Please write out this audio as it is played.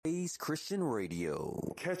Peace Christian Radio.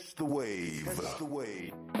 Catch the wave. Catch the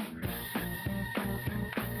wave.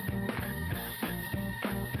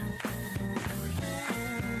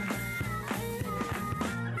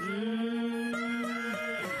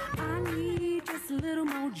 I need just a little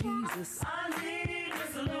more Jesus. I need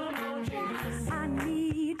just a little more Jesus. I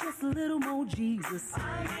need just a little more Jesus.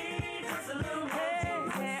 I need just a little more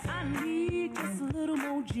Jesus. I need just a little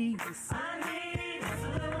more Jesus. I need just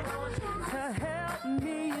a little more Jesus. To help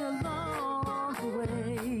me along the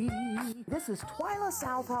way. This is Twyla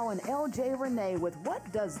Southall and LJ Renee with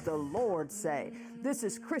What Does the Lord Say? This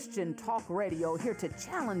is Christian Talk Radio, here to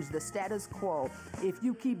challenge the status quo. If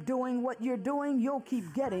you keep doing what you're doing, you'll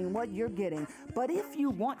keep getting what you're getting. But if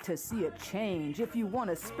you want to see a change, if you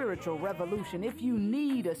want a spiritual revolution, if you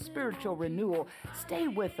need a spiritual renewal, stay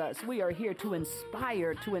with us. We are here to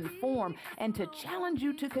inspire, to inform, and to challenge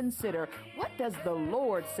you to consider, what does the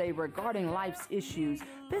Lord say regarding life's issues?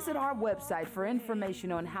 Visit our website for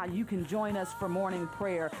information on how you can join us for morning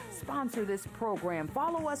prayer, sponsor this program,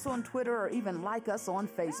 follow us on Twitter, or even like us on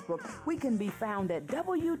Facebook. We can be found at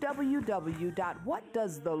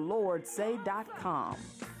www.whatdoesthelordsay.com.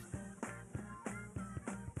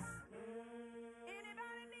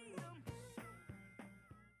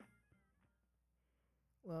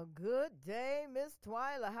 Well, good day, Miss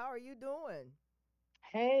Twyla. How are you doing?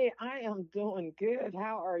 Hey, I am doing good.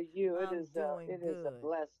 How are you? I'm It is a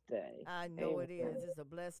blessed day. I know it Amen. is. It's a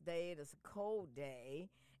blessed day. It's a cold day.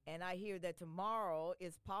 And I hear that tomorrow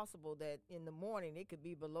it's possible that in the morning it could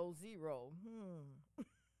be below zero.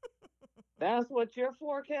 That's what your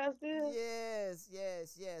forecast is?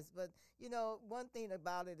 Yes. But, one thing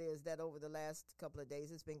about it is that over the last couple of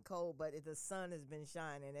days it's been cold, but the sun has been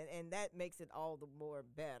shining, and that makes it all the more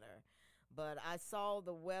better. But I saw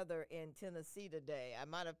the weather in Tennessee today. As a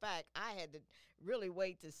matter of fact, I had to really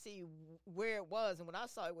wait to see where it was. And when I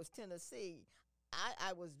saw it was Tennessee,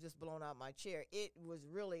 I was just blown out my chair. It was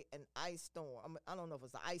really an ice storm. I don't know if it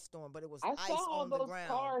was an ice storm, but it was I ice saw all on the those ground.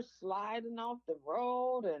 cars sliding off the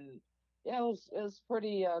road, and yeah, it was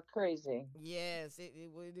pretty crazy. Yes, it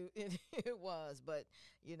was. But,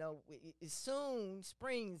 soon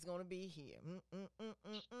spring's going to be here.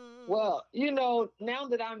 Well, now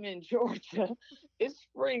that I'm in Georgia, it's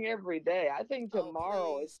spring every day. I think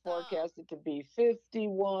tomorrow please is forecasted to be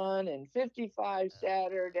 51 and 55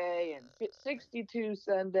 Saturday and 62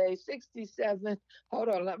 Sunday, 67. Hold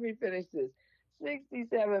on, let me finish this.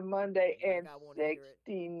 67 Monday and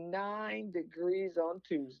 69 degrees on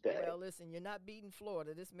Tuesday. Well, listen, you're not beating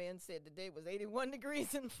Florida. This man said today was 81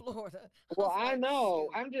 degrees in Florida. Well, I know.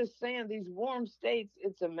 Shoot. I'm just saying, these warm states,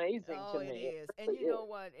 it's amazing to me. Oh, it is. And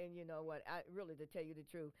you know what? I really, to tell you the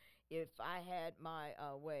truth, if I had my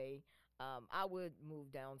way, I would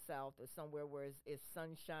move down south or somewhere where it's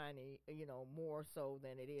sunshiny, more so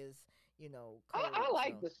than it is, cold. I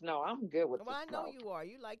like the snow. I'm good with the snow. Well, I know you are.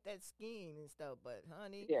 You like that skiing and stuff, but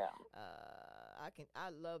honey, yeah, I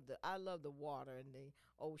love the water and the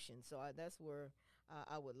ocean. So that's where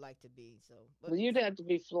I would like to be. So, well, you'd have to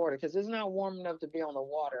be Florida because it's not warm enough to be on the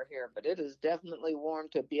water here, but it is definitely warm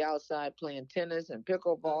to be outside playing tennis and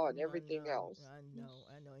pickleball and everything else. I know.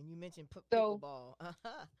 And you mentioned pickleball. Okay.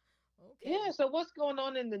 Yeah, so what's going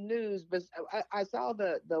on in the news? But I saw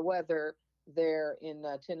the weather there in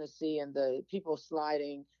Tennessee and the people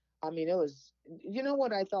sliding. I mean, it was,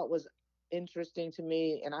 what I thought was interesting to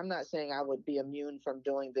me, and I'm not saying I would be immune from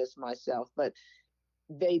doing this myself, but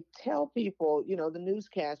they tell people, the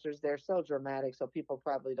newscasters, they're so dramatic, so people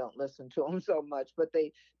probably don't listen to them so much, but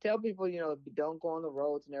they tell people, don't go on the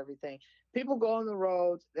roads and everything. People go on the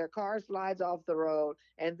roads, their car slides off the road,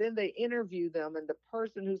 and then they interview them, and the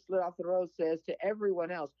person who slid off the road says to everyone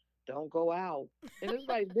else, don't go out. And it's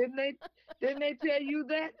like, didn't they tell you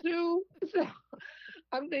that too? So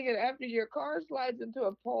I'm thinking, after your car slides into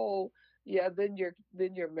a pole, yeah, then your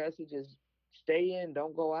message is stay in,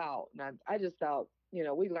 don't go out. And I just thought,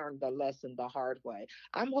 we learned the lesson the hard way.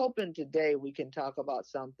 I'm hoping today we can talk about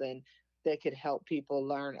something that could help people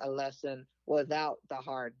learn a lesson without the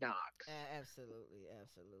hard knocks. Absolutely.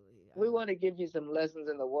 We want to give you some lessons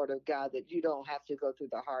in the Word of God that you don't have to go through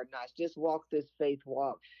the hard knocks. Just walk this faith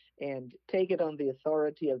walk and take it on the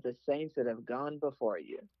authority of the saints that have gone before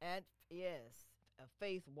you. And yes, a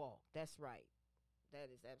faith walk. That's right.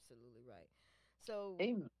 That is absolutely right. So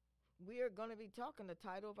Amen. We are going to be talking. The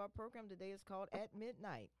title of our program today is called At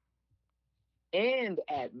Midnight. And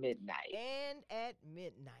at midnight.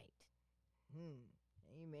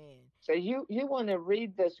 Amen. So you want to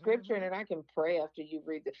read the scripture, and then I can pray after you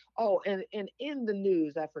read the. Oh, and in the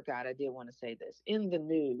news, I forgot. I did want to say this. In the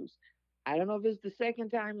news, I don't know if it's the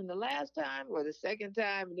second time and the last time, or the second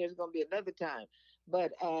time and there's going to be another time,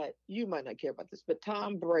 but you might not care about this. But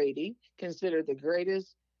Tom Brady, considered the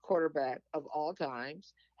greatest quarterback of all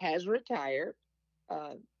times, has retired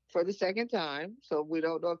uh, for the second time. So we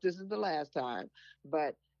don't know if this is the last time.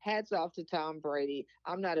 But hats off to Tom Brady.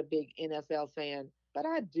 I'm not a big NFL fan, but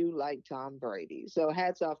I do like Tom Brady. So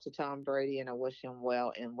hats off to Tom Brady, and I wish him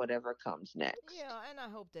well in whatever comes next. Yeah, and I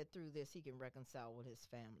hope that through this he can reconcile with his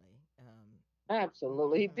family.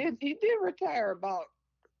 Absolutely, he Mhm. did. He did retire about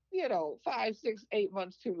 5, 6, 8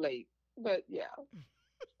 months too late. But yeah,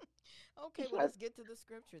 Okay, well, but let's get to the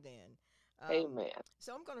scripture then. Um, amen.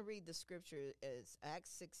 so I'm going to read the scripture as Acts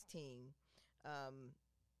 16, um,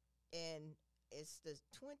 and it's the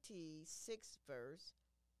 26th verse,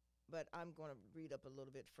 but I'm going to read up a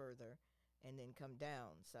little bit further and then come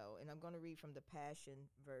down. So, and I'm going to read from the Passion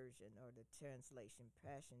Version or the translation,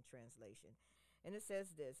 Passion Translation. And it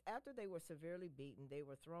says this: After they were severely beaten, they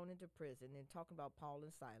were thrown into prison, and talking about Paul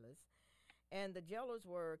and Silas, and the jailers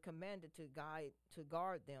were commanded to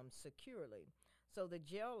guard them securely. So the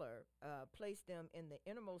jailer placed them in the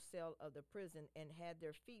innermost cell of the prison and had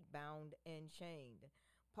their feet bound and chained.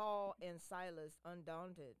 Paul and Silas,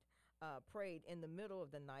 undaunted, prayed in the middle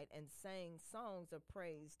of the night and sang songs of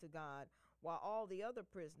praise to God, while all the other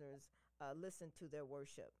prisoners listened to their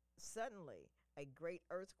worship. Suddenly, a great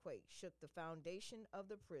earthquake shook the foundation of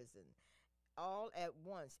the prison. All at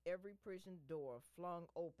once, every prison door flung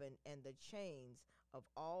open, and the chains of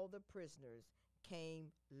all the prisoners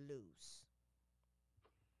came loose.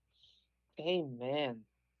 Amen.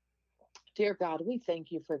 Dear God, we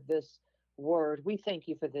thank you for this word. We thank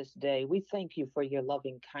you for this day. We thank you for your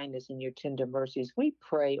loving kindness and your tender mercies. We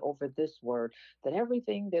pray over this word that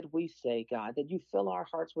everything that we say, God, that you fill our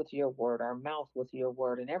hearts with your word, our mouth with your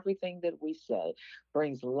word, and everything that we say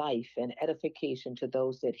brings life and edification to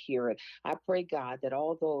those that hear it. I pray, God, that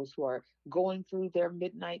all those who are going through their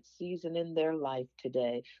midnight season in their life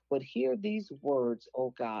today would hear these words,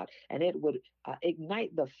 oh God, and it would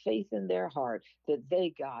ignite the faith in their heart that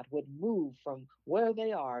they, God, would move from where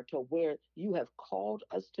they are to where you have called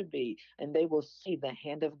us to be, and they will see the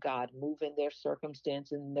hand of God move in their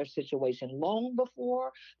circumstance and in their situation long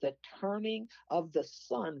before the turning of the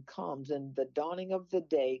sun comes and the dawning of the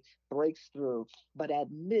day breaks through. But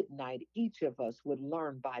at midnight, each of us would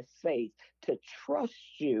learn by faith to trust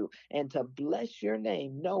you and to bless your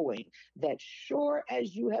name, knowing that sure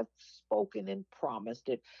as you have spoken and promised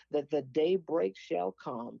it, that the daybreak shall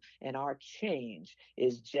come and our change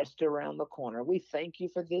is just around the corner. We thank you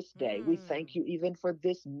for this day. We thank Hmm. you even for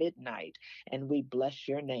this midnight, and we bless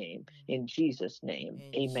your name in Jesus' name.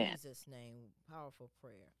 In Amen. Jesus' name, powerful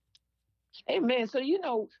prayer. Amen. So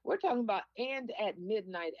we're talking about and at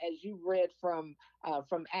midnight, as you read from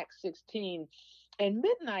Acts 16, and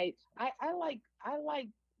midnight. I like. I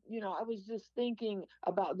was just thinking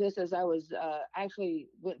about this as I was actually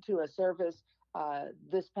went to a service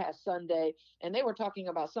this past Sunday, and they were talking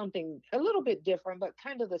about something a little bit different, but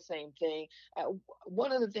kind of the same thing.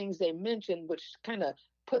 One of the things they mentioned, which kind of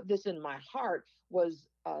put this in my heart, was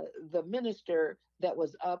the minister that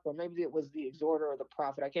was up, or maybe it was the exhorter or the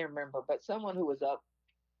prophet, I can't remember, but someone who was up.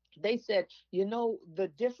 They said,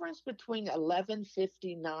 the difference between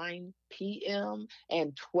 11:59 p.m.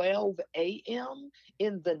 and 12 a.m.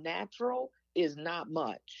 in the natural is not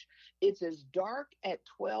much. It's as dark at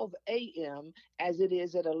 12 a.m. as it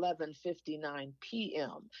is at 11:59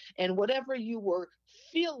 p.m. And whatever you were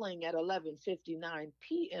feeling at 11:59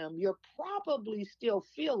 p.m., you're probably still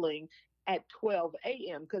feeling at 12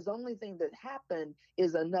 a.m. because the only thing that happened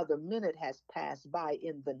is another minute has passed by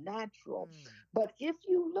in the natural. Mm. But if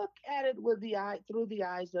you look at it with the eye through the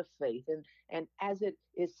eyes of faith, and as it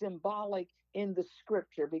is symbolic in the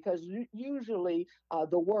scripture, because usually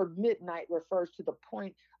the word midnight refers to the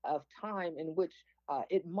point of time in which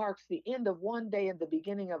it marks the end of one day and the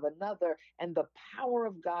beginning of another, and the power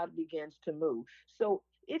of God begins to move. So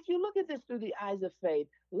if you look at this through the eyes of faith,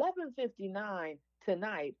 11:59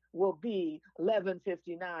 tonight will be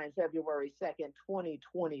 11:59 February 2nd,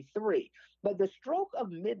 2023. But the stroke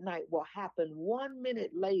of midnight will happen 1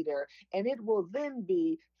 minute later, and it will then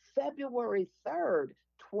be February 3rd,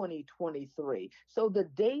 2023. So the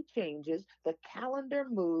day changes, the calendar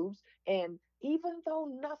moves, and even though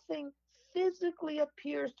nothing physically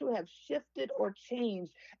appears to have shifted or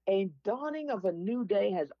changed, a dawning of a new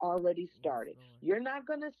day has already Yes, started. Lord. You're not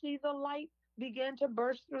going to see the light begin to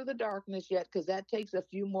burst through the darkness yet, because that takes a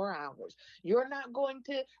few more hours. You're not going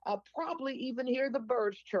to probably even hear the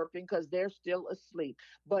birds chirping because they're still asleep.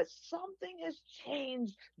 But something has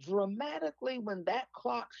changed dramatically when that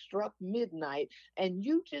clock struck midnight. And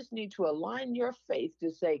you just need to align your faith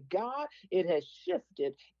to say, God, it has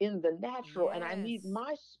shifted in the natural, and I need Yes.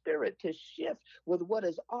 my spirit to shift with what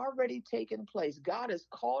has already taken place. God has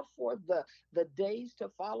called for the days to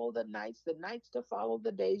follow the nights to follow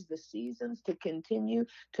the days, the seasons to continue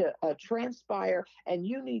to transpire, and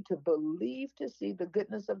you need to believe to see the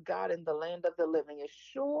goodness of God in the land of the living. As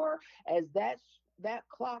sure as that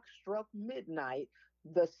clock struck midnight,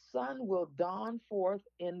 the sun will dawn forth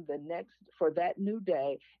in the next for that new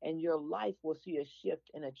day, and your life will see a shift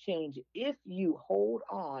and a change if you hold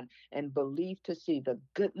on and believe to see the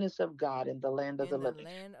goodness of God in the land of the In the living.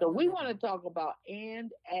 land So of the we want to living. talk about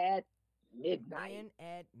and at midnight. And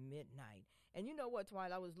at midnight. And you know what,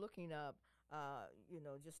 Twilight? I was looking up,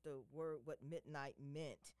 just the word, what midnight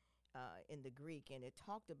meant in the Greek, and it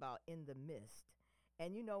talked about in the midst.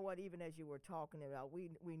 And you know what, even as you were talking about,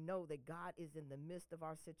 we know that God is in the midst of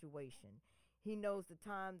our situation. He knows the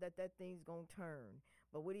time that thing's going to turn.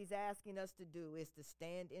 But what he's asking us to do is to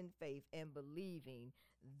stand in faith and believing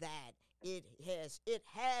that it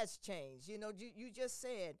has changed. You just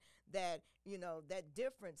said that, that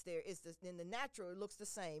difference there is in the natural, it looks the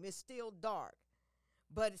same. It's still dark,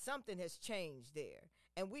 but something has changed there.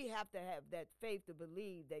 And we have to have that faith to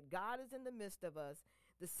believe that God is in the midst of us.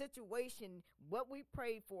 The situation, what we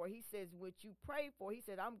prayed for, he says, what you pray for, he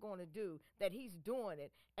said, I'm going to do, that he's doing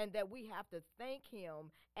it, and that we have to thank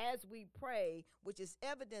him as we pray, which is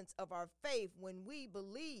evidence of our faith when we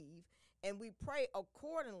believe and we pray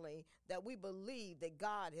accordingly, that we believe that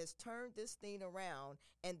God has turned this thing around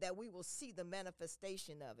and that we will see the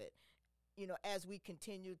manifestation of it, as we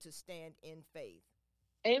continue to stand in faith.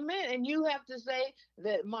 Amen. And you have to say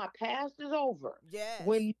that my past is over. Yes.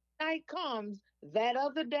 When night comes, that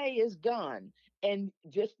other day is done. And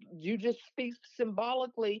you just speak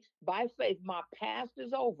symbolically by faith. My past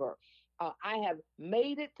is over. I have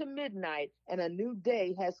made it to midnight and a new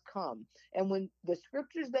day has come. And when the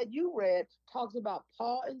scriptures that you read talks about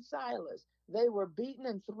Paul and Silas, they were beaten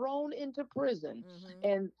and thrown into prison. Mm-hmm.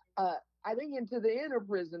 And I think into the inner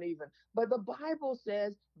prison even. But the Bible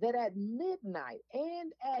says that at midnight,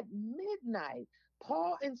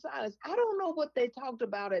 Paul and Silas, I don't know what they talked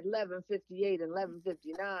about at 11:58 and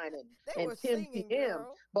 11:59 They and were 10 singing, p.m.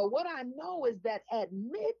 girl. But what I know is that at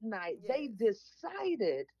midnight, they Yes.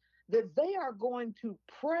 decided that they are going to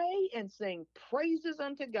pray and sing praises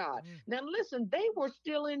unto God. Now, listen, they were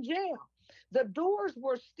still in jail. The doors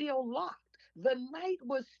were still locked. The night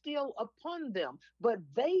was still upon them, but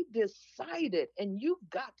they decided, and you've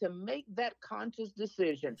got to make that conscious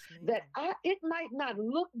decision Yes, that it might not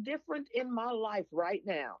look different in my life right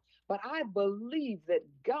now, but I believe that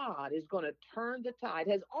God is going to turn the tide,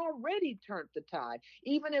 has already turned the tide,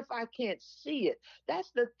 even if I can't see it.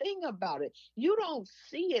 That's the thing about it. You don't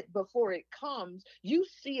see it before it comes. You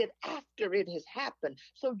see it after it has happened.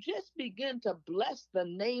 So just begin to bless the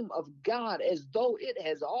name of God as though it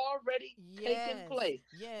has already taken place.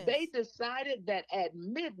 Yes. They decided that at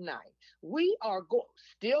midnight, we are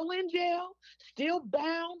still in jail, still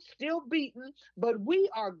bound, still beaten, but we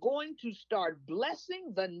are going to start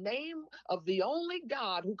blessing the name of the only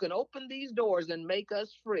God who can open these doors and make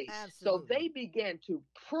us free. Absolutely. So they began to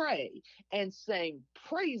pray and sing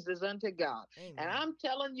praises unto God. Amen. And I'm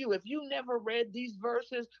telling you, if you never read these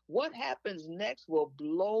verses, what happens next will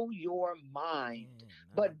blow your mind.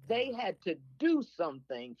 But they had to do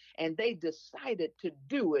something, and they decided to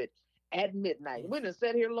do it at midnight. Yes. We done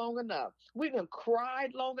sat here long enough. We done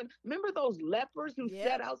cried long enough. Remember those lepers who Yep.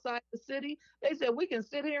 sat outside the city? They said, we can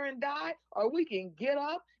sit here and die, or we can get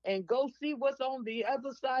up and go see what's on the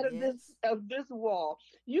other side Yes. of this wall.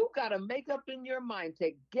 You got to make up in your mind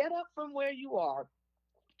to get up from where you are,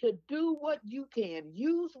 to do what you can,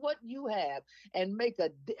 use what you have, and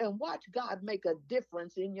watch God make a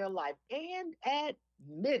difference in your life. And at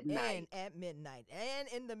midnight. And at midnight, and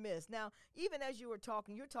in the midst. Now, even as you were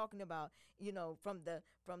talking, you're talking about, from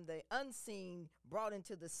the unseen brought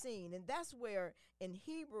into the scene. And that's where in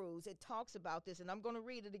Hebrews it talks about this. And I'm going to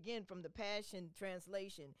read it again from the Passion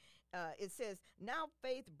Translation. It says, now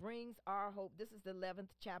faith brings our hope. This is the 11th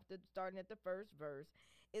chapter, starting at the first verse.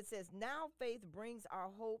 It says, now faith brings our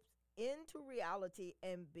hopes into reality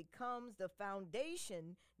and becomes the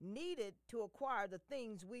foundation needed to acquire the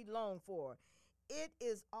things we long for. It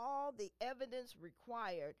is all the evidence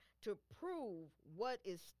required to prove what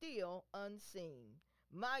is still unseen.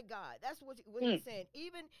 My God, that's what he's saying.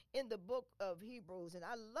 Even in the book of Hebrews, and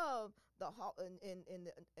I love the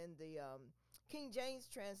King James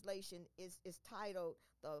translation is titled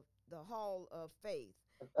the Hall of Faith.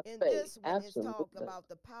 In Faith, this one, it's talk absolutely. about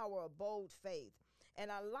the power of bold faith. And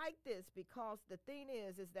I like this because the thing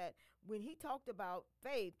is that when he talked about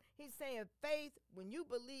faith, he's saying faith, when you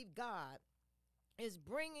believe God, is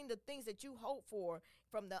bringing the things that you hope for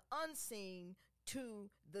from the unseen to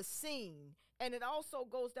the seen. And it also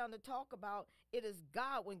goes down to talk about it is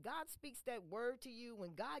God. When God speaks that word to you,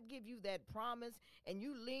 when God gives you that promise and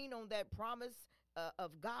you lean on that promise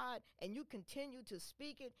of God and you continue to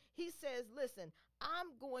speak it, he says, listen,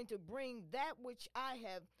 I'm going to bring that which I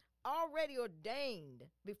have already ordained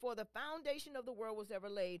before the foundation of the world was ever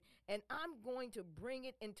laid, and I'm going to bring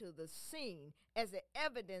it into the scene as the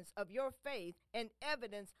evidence of your faith and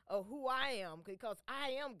evidence of who I am, because I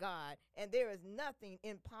am God and there is nothing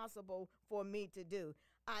impossible for me to do.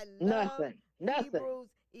 I love Nothing. Hebrews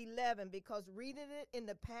 11 because reading it in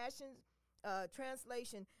the Passion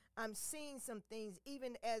translation, I'm seeing some things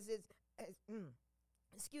even as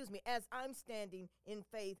as I'm standing in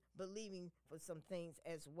faith, believing for some things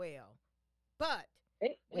as well. But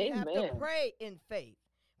we have to Amen. pray in faith.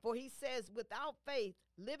 For he says, without faith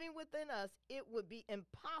living within us, it would be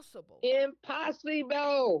impossible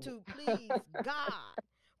Impossible. to please God.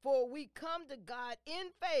 For we come to God in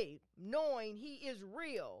faith, knowing he is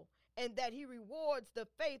real and that he rewards the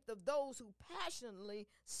faith of those who passionately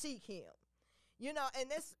seek him. You know, and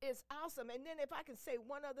this is awesome. And then if I can say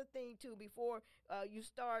one other thing, too, before you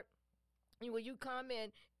start, when you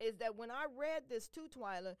comment, is that when I read this too,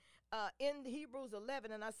 Twyla, in Hebrews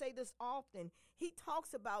 11, and I say this often, he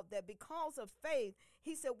talks about that because of faith,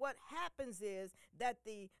 he said what happens is that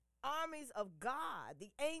the armies of God,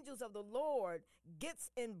 the angels of the Lord, gets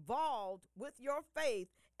involved with your faith,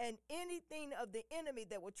 and anything of the enemy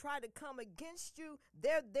that will try to come against you,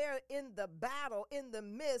 they're there in the battle, in the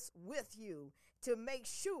midst with you to make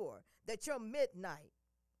sure that your midnight,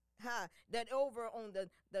 that over on the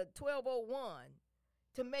 1201,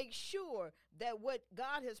 to make sure that what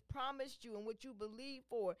God has promised you and what you believe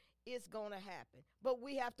for is going to happen. But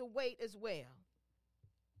we have to wait as well.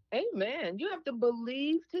 Amen. You have to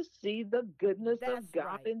believe to see the goodness That's of God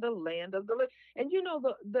right. in the land of the living. And you know,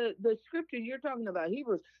 the scripture you're talking about,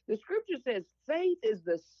 Hebrews, the scripture says faith is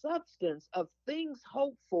the substance of things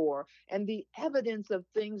hoped for and the evidence of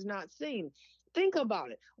things not seen. Think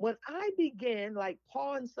about it. When I began, like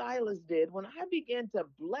Paul and Silas did, when I began to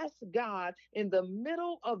bless God in the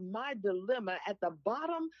middle of my dilemma, at the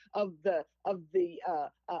bottom of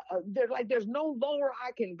there's no lower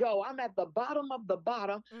I can go. I'm at the bottom of the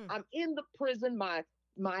bottom. I'm in the prison. My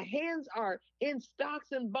hands are in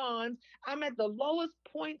stocks and bonds. I'm at the lowest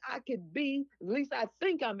point I could be. At least I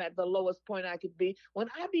think I'm at the lowest point I could be. When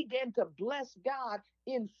I began to bless God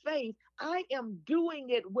in faith, I am doing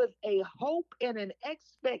it with a hope and an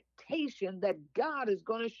expectation that God is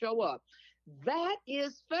going to show up. That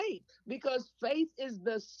is faith, because faith is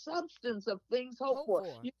the substance of things hoped for.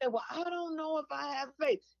 You say, well, I don't know if I have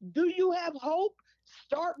faith. Do you have hope?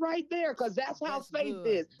 Start right there, because that's how faith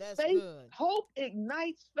is. Faith, hope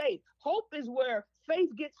ignites faith. Hope is where faith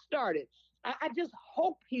gets started. I just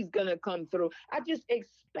hope he's going to come through. I just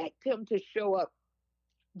expect him to show up.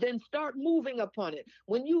 Then start moving upon it.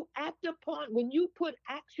 When you put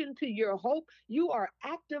action to your hope, you are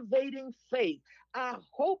activating faith. I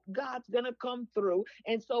hope God's going to come through.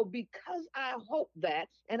 And so because I hope that,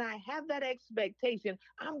 and I have that expectation,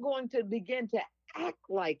 I'm going to begin to act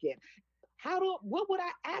like it. What would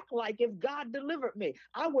I act like if God delivered me?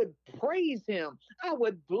 I would praise him. I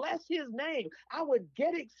would bless his name. I would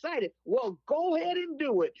get excited. Well, go ahead and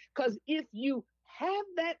do it. Because if you have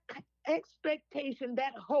that expectation,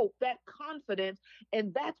 that hope, that confidence,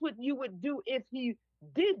 and that's what you would do if he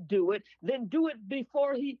did do it, then do it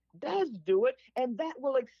before he does do it, and that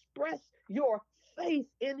will express your faith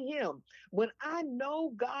in him. When I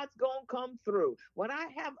know God's gonna come through, when I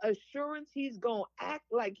have assurance he's gonna act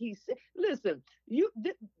like he said. Listen, you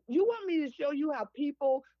want me to show you how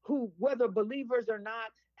people who, whether believers or not,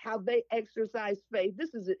 how they exercise faith?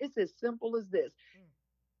 It's as simple as this.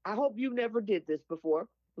 I hope you never did this before,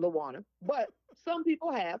 Lawana, but some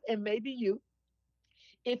people have, and maybe you.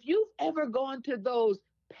 If you've ever gone to those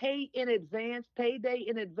pay in advance, payday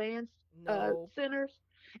in advance centers,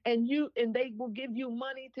 and they will give you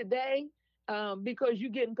money today because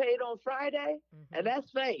you're getting paid on Friday, and that's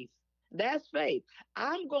faith. That's faith.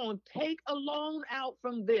 I'm going to take a loan out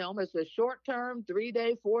from them. It's a short-term,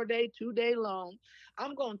 3-day, 4-day, 2-day loan.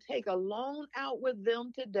 I'm going to take a loan out with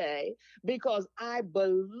them today because I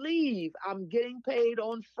believe I'm getting paid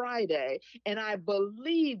on Friday, and I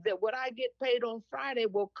believe that what I get paid on Friday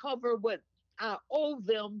will cover what I owe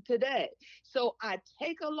them today. So I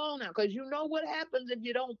take a loan out, because you know what happens if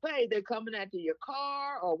you don't pay. They're coming after your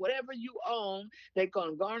car or whatever you own. They're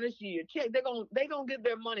gonna garnish you your check. They're gonna get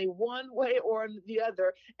their money one way or the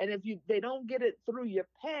other. And if they don't get it through your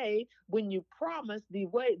pay when you promise, the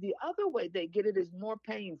other way they get it is more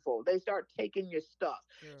painful. They start taking your stuff.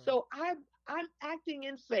 Sure. So I'm acting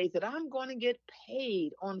in faith that I'm going to get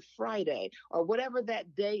paid on Friday or whatever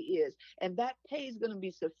that day is. And that pay is going to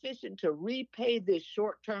be sufficient to repay this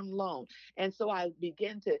short-term loan. And so I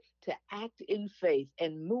begin to act in faith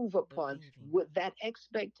and move upon with that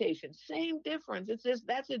expectation. Same difference.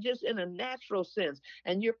 That's just in a natural sense.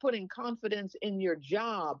 And you're putting confidence in your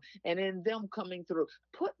job and in them coming through.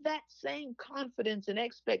 Put that same confidence and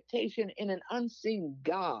expectation in an unseen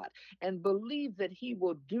God and believe that he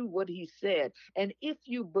will do what he said. And if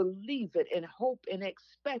you believe it and hope and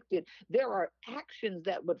expect it, there are actions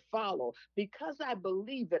that would follow. Because I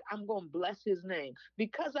believe it, I'm going to bless his name.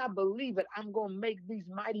 Because I believe it, I'm going to make these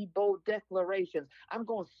mighty bold declarations. I'm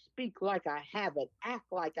going to speak like I have it, act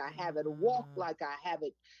like I have it, walk like I have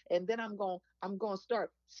it. And then I'm going to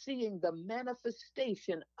start seeing the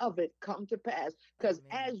manifestation of it come to pass. Because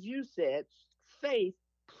as you said, faith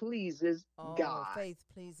pleases God. Faith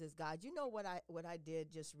pleases God. You know what I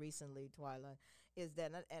did just recently, Twyla, is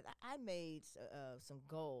that I made some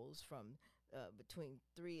goals from between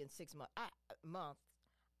 3 and 6 months.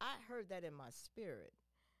 I heard that in my spirit,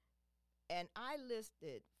 and I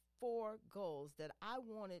listed 4 goals that I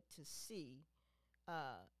wanted to see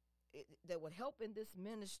that would help in this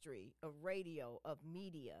ministry of radio, of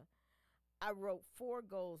media. I wrote 4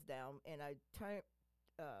 goals down, and I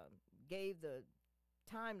gave the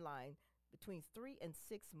timeline between 3 and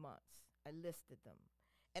 6 months. I listed them.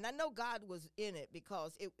 And I know God was in it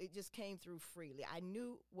because it just came through freely. I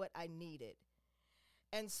knew what I needed.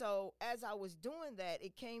 And so as I was doing that,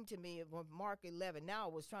 it came to me from Mark 11. Now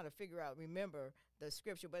I was trying to remember the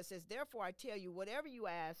scripture, but it says, therefore I tell you, whatever you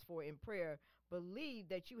ask for in prayer, believe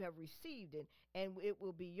that you have received it and it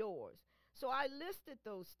will be yours. So I listed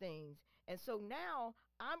those things. And so now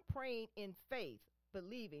I'm praying in faith,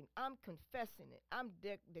 believing, I'm confessing it, I'm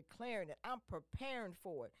declaring it, I'm preparing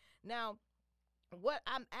for it. Now, what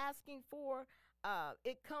I'm asking for,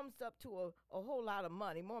 it comes up to a whole lot of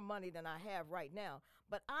money, more money than I have right now.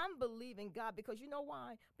 But I'm believing God, because you know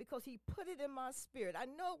why? Because he put it in my spirit. I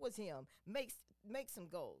know it was him. Make some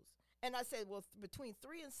goals. And I said, well, between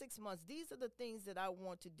 3 and 6 months, these are the things that I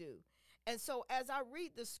want to do. And so as I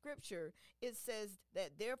read the scripture, it says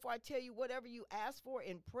that, therefore I tell you, whatever you ask for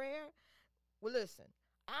in prayer. Well, listen,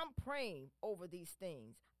 I'm praying over these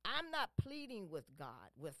things. I'm not pleading with God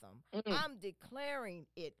with them. I'm declaring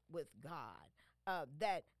it with God,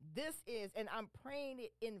 that this is, and I'm praying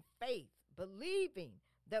it in faith, believing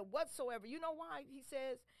that whatsoever, you know why he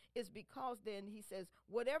says, is because then he says,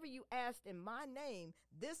 whatever you ask in my name,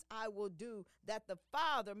 this I will do, that the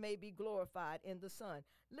Father may be glorified in the Son.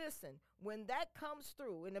 Listen, when that comes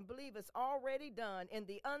through, and I believe it's already done in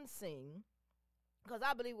the unseen, because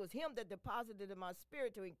I believe it was him that deposited in my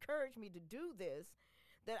spirit to encourage me to do this,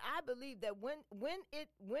 that I believe that when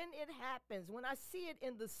it happens, when I see it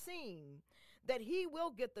in the scene, that he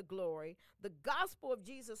will get the glory. The gospel of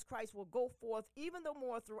Jesus Christ will go forth even the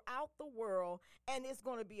more throughout the world, and it's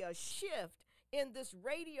going to be a shift in this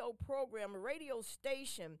radio program, radio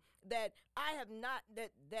station, that I have not,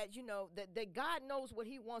 that you know, that God knows what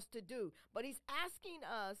he wants to do. But he's asking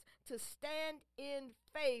us to stand in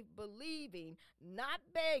faith, believing, not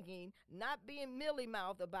begging, not being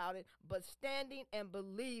mealy-mouthed about it, but standing and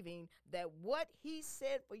believing that what he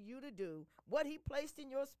said for you to do, what he placed in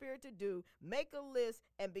your spirit to do, make a list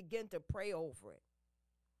and begin to pray over it.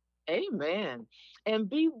 Amen. And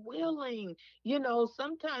be willing. You know,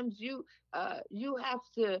 sometimes you have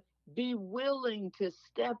to be willing to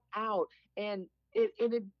step out, and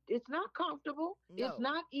it's not comfortable. No. It's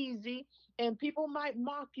not easy, and people might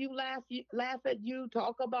mock you, laugh at you,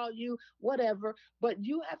 talk about you, whatever. But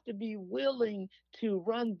you have to be willing to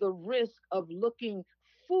run the risk of looking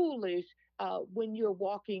foolish when you're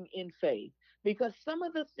walking in faith. Because some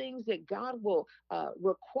of the things that God will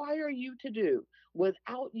require you to do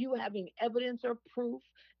without you having evidence or proof,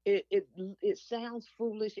 it sounds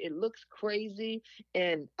foolish, it looks crazy,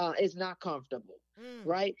 and it's not comfortable,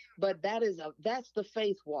 right? But that's the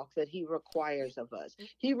faith walk that he requires of us.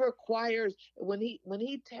 He requires, when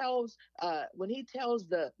he tells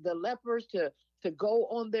the lepers to go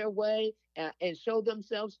on their way and show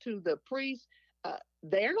themselves to the priest,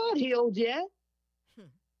 they're not healed yet.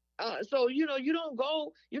 So, you know, you're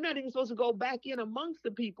not even supposed to go back in amongst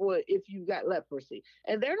the people if you got leprosy.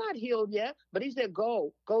 And they're not healed yet, but he said,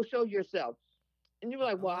 go show yourself. And you're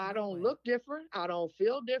like, well, I no don't way. look different. I don't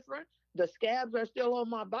feel different. The scabs are still on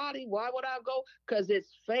my body. Why would I go? Because it's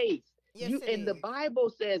faith. Yes, it And the is. Bible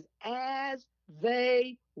says, as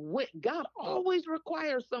they went, God always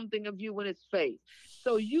requires something of you when it's faith.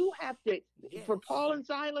 So you have to, for Yes. Paul and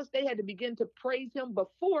Silas, they had to begin to praise him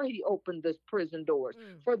before he opened the prison doors.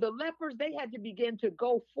 Mm. For the lepers, they had to begin to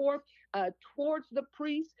go forth towards the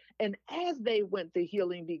priest. And as they went, the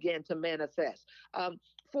healing began to manifest.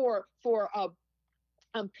 For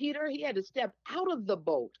Peter, he had to step out of the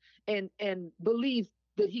boat and believe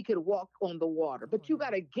that he could walk on the water. But you got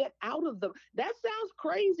to get out of that sounds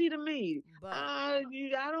crazy to me. But I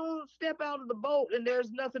don't step out of the boat and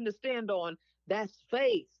there's nothing to stand on. That's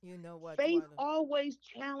faith. you know what? Faith Twyla? always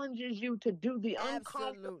challenges you to do the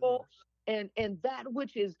uncomfortable Absolutely. and that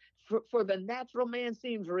which is for the natural man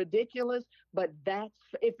seems ridiculous, but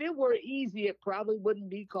if it were easy, it probably wouldn't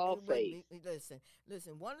be called It wouldn't faith.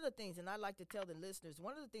 listen. One of the things, and I like to tell the listeners,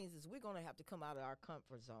 one of the things is we're going to have to come out of our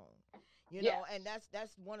comfort zone, you know, and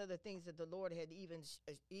that's one of the things that the Lord had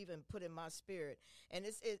even put in my spirit. And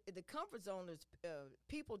the comfort zone is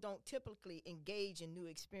people don't typically engage in new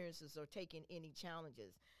experiences or taking any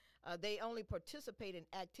challenges. They only participate in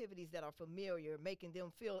activities that are familiar, making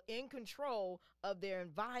them feel in control of their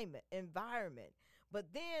environment. But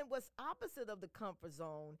then what's opposite of the comfort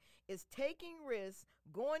zone is taking risks,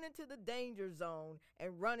 going into the danger zone,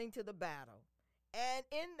 and running to the battle. And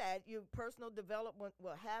in that, your personal development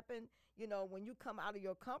will happen, you know, when you come out of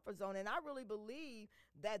your comfort zone. And I really believe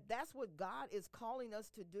that that's what God is calling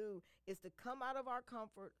us to do, is to come out of our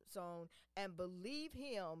comfort zone and believe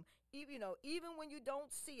him, even when you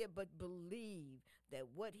don't see it, but believe that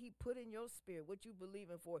what he put in your spirit, what you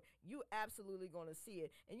believing for, you absolutely going to see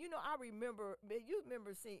it. And, you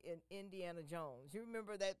remember seeing in Indiana Jones. You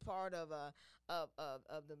remember that part of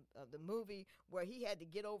the movie where he had to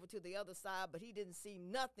get over to the other side, but he didn't see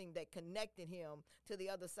nothing that connected him to the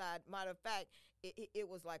other side. Matter of fact, it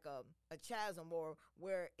was like a chasm, or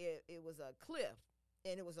where it was a cliff.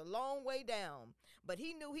 And it was a long way down, but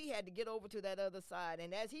he knew he had to get over to that other side.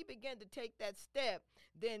 And as he began to take that step,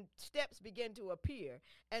 then steps began to appear.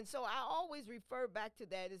 And so I always refer back to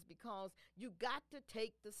that, is because you got to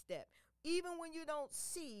take the step. Even when you don't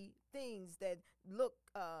see things that look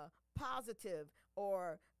positive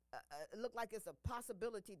or look like it's a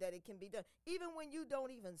possibility that it can be done. Even when you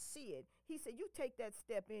don't even see it, he said, you take that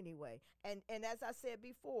step anyway. And as I said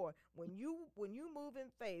before, when you move in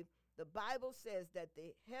faith, the Bible says that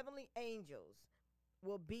the heavenly angels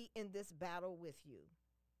will be in this battle with you.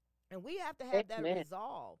 And we have to have that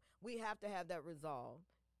resolve. We have to have that resolve.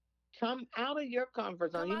 Come out of your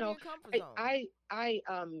comfort zone. Come out of your comfort zone. I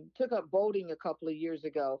took up boating a couple of years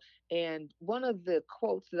ago, and one of the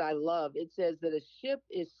quotes that I love, it says that a ship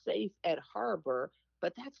is safe at harbor,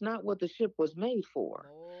 but that's not what the ship was made for.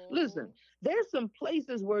 Oh. Listen, there's some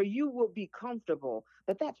places where you will be comfortable,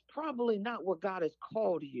 but that's probably not where God has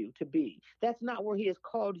called you to be. That's not where he has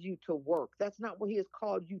called you to work. That's not where he has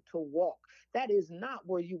called you to walk. That is not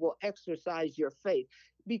where you will exercise your faith,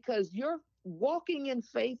 because your walking in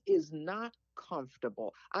faith is not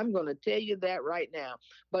comfortable. I'm going to tell you that right now.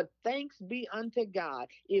 But thanks be unto God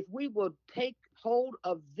if we will take hold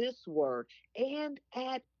of this word, and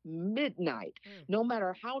at midnight, no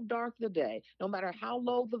matter how dark the day, no matter how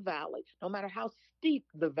low the valley, no matter how steep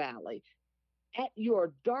the valley, at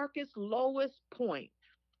your darkest, lowest point,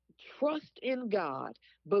 trust in God,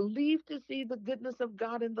 believe to see the goodness of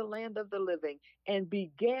God in the land of the living, and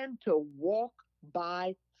begin to walk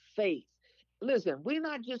by faith. Listen, we're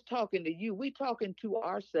not just talking to you, we're talking to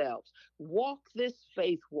ourselves. Walk this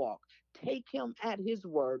faith walk. Take him at his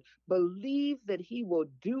word. Believe that he will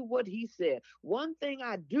do what he said. One thing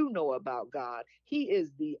I do know about God, he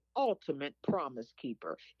is the ultimate promise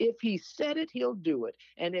keeper. If he said it, he'll do it.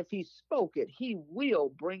 And if he spoke it, he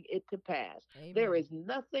will bring it to pass. Amen. There is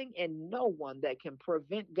nothing and no one that can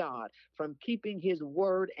prevent God from keeping his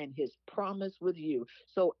word and his promise with you.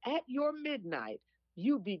 So at your midnight,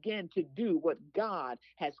 you begin to do what God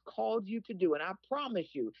has called you to do. And I promise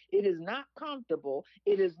you, it is not comfortable.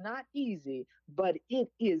 It is not easy, but it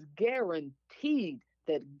is guaranteed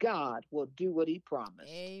that God will do what he promised.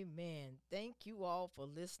 Amen. Thank you all for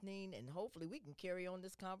listening, and hopefully we can carry on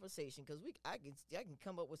this conversation, because I can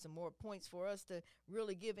come up with some more points for us to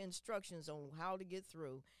really give instructions on how to get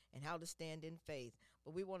through and how to stand in faith.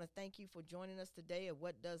 But we want to thank you for joining us today at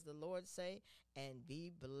What Does the Lord Say, and be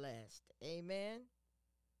blessed. Amen.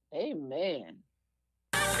 Amen.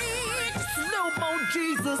 No more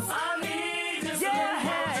Jesus. I need just Yeah,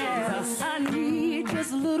 a little more Jesus. I need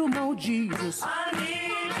just a little more Jesus. I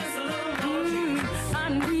need just a little more Jesus. I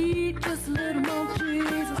need just a little more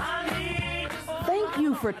Jesus. I need just a Thank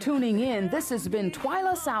for tuning in. This has been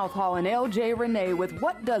Twyla Southall and LJ Renee with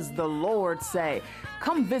What Does the Lord Say?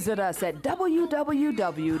 Come visit us at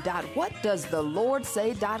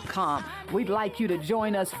www.whatdoesthelordsay.com. We'd like you to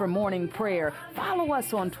join us for morning prayer. Follow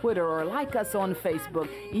us on Twitter or like us on Facebook.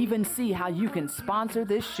 Even see how you can sponsor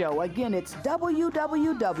this show. Again, it's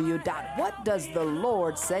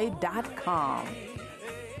www.whatdoesthelordsay.com.